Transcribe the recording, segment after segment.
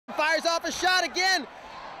fires off a shot again.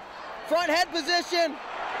 Front head position.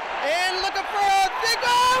 And looking for a big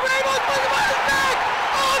goal. Ramos puts him on his back.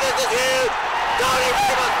 Oh, this is huge. Tony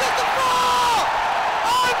Ramos missed the ball.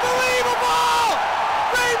 Unbelievable.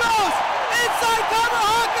 Ramos inside cover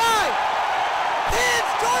Hawkeye.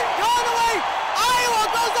 Pins Jordan Conaway.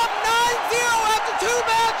 Iowa goes up 9-0 after 2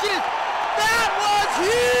 matches. That was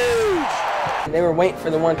huge. They were waiting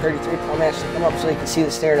for the 133-pound match to come up so they could see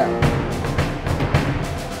the stare down.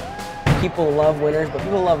 People love winners, but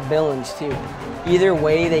people love villains too. Either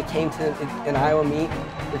way they came to an Iowa meet,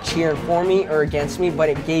 they're cheering for me or against me, but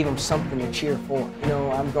it gave them something to cheer for. You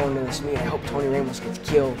know, I'm going to this meet, I hope Tony Ramos gets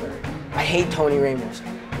killed, or I hate Tony Ramos.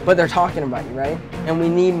 But they're talking about you, right? And we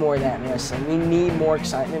need more of that in wrestling. We need more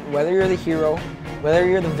excitement. Whether you're the hero, whether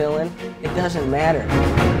you're the villain, it doesn't matter.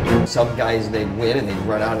 Some guys, they'd win and they'd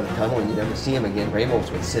run out of the tunnel and you'd never see him again.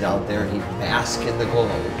 Ramos would sit out there and he'd bask in the glow,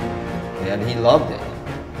 and he loved it.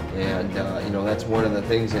 And you know, that's one of the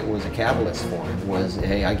things that was a catalyst for him was,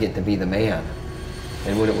 hey, I get to be the man.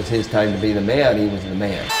 And when it was his time to be the man, he was the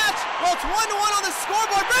man. Well, it's 1-1 on the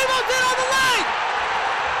scoreboard. Ramos in on the leg.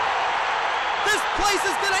 This place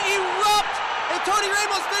is going to erupt if Tony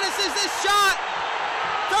Ramos finishes this shot.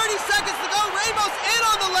 30 seconds to go. Ramos in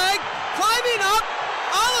on the leg, climbing up.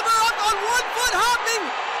 Oliver up on 1 foot, hopping.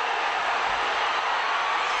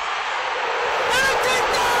 And a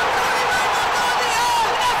takedown. Tony Ramos on the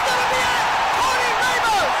end. That's going to be it. Tony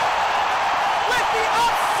Ramos with the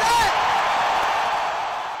upset.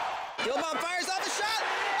 Gilbon fires off the shot.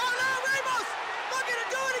 Oh no, Ramos looking to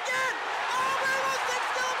do it again. Oh, Ramos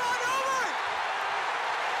takes Gilbon over.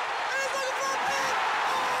 And he's looking for a pin.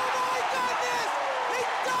 Oh my goodness. He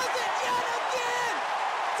does it yet again.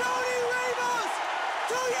 Tony Ramos,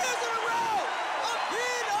 2 years in a row, a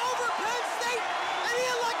pin over Penn State, and he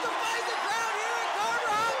electrifies the crowd here at Carver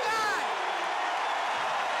Hawkeye.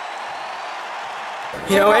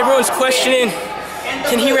 You know, everyone's questioning,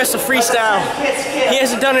 can he wrestle freestyle? He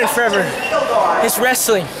hasn't done it in forever. It's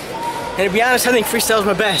wrestling. And to be honest, I think freestyle is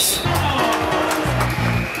my best.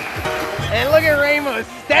 And look at Ramos,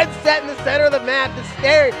 dead set in the center of the mat, the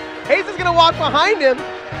stare. Hayes is gonna walk behind him,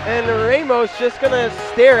 and Ramos just gonna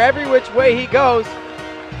stare every which way he goes.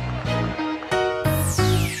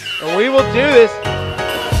 And we will do this.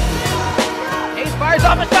 Hayes fires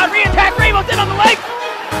off a shot, re-attack, Ramos in on the leg.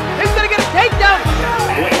 He's gonna get a takedown.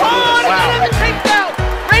 Oh, and another takedown.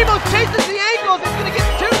 Ramos chases the ankles, he's gonna get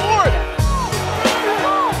 2 more.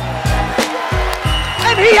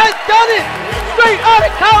 And he has done it. Straight out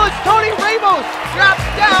of college, Tony Ramos drops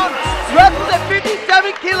down, wrestles at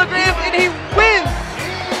 57 kilograms, and he wins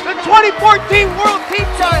the 2014 World Team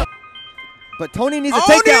Title. But Tony needs a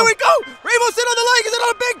takedown. Here we go! Ramos in on the leg, is it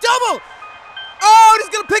on a big double? Oh, and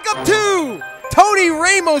he's gonna pick up 2. Tony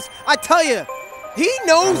Ramos, I tell you, he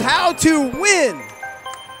knows how to win.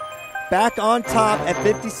 Back on top at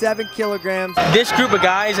 57 kilograms. This group of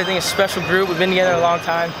guys, I think, is a special group. We've been together a long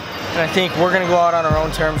time, and I think we're going to go out on our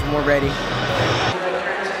own terms when we're ready.